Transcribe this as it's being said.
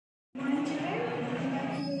children, welcome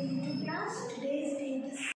back to your YouTube class. Today's date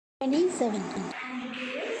is 2017 and the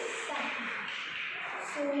day is Saturday.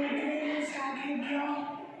 So today we'll start with your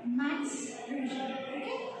maths revision.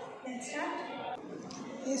 Okay, let's start.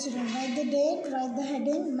 Yes, children, write the date, write the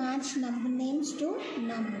heading, match number names to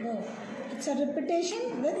number. It's a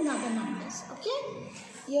repetition with other numbers. Okay,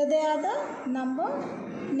 here they are the number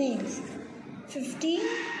names: 15,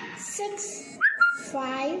 6,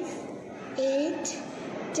 5, 8,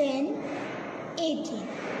 10, 18,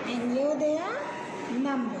 and here they are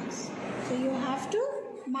numbers. So you have to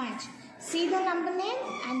match. See the number name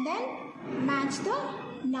and then match the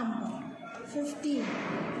number. 15.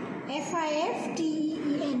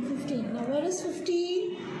 F-I-F-T-E-E-N, 15. Now where is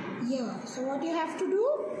 15? Here. So what you have to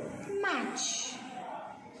do? Match.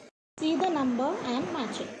 See the number and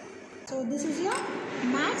match it. So this is your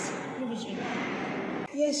maths revision.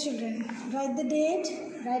 Yes, children. Write the date,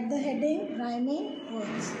 write the heading, rhyming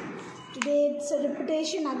words. Today it's a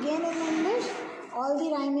repetition again in English. All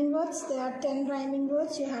the rhyming words, there are 10 rhyming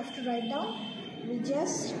words you have to write down. We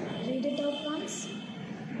just read it out once.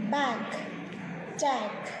 Bag,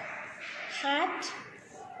 tag, hat,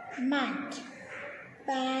 mat,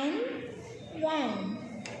 pan, van,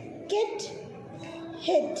 kit,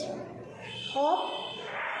 hit, hop,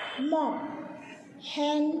 mop,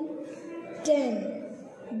 hen, tin,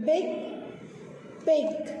 big, pig,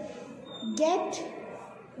 get,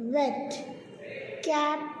 wet,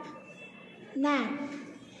 cap, nap,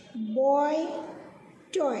 boy,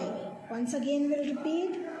 toy. Once again we'll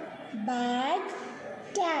repeat. Bag,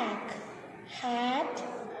 tag, hat,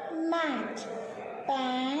 mat,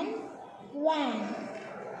 pan, van,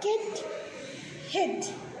 kit,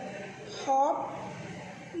 hit, hop,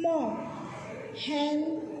 mop,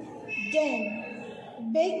 hen, den,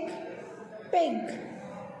 big, pig,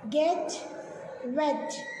 get,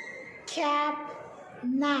 wet, cap,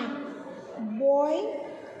 nap, boy,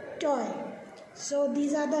 toy. So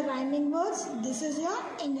these are the rhyming words. This is your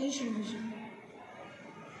English revision.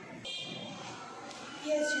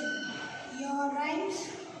 Yes, children. Your rhymes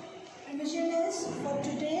revision is for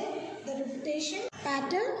today the repetition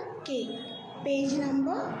pattern cake, page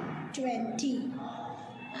number 20,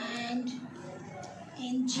 and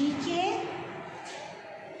in GK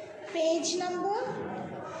page number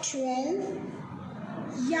 12,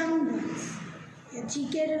 young ones. Your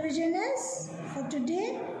GK revision is for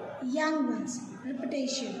today young ones,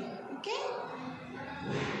 repetition. Okay?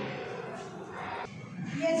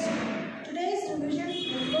 Yes, today's revision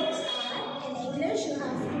words are: in English you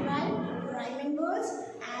have to write rhyming words,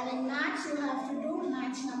 and in maths you have to do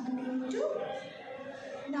match number name to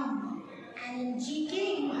number, and in GK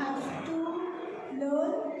you have to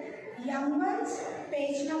learn young ones,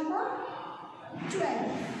 page number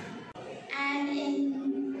 12, and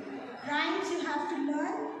in rhymes you have to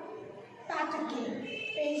learn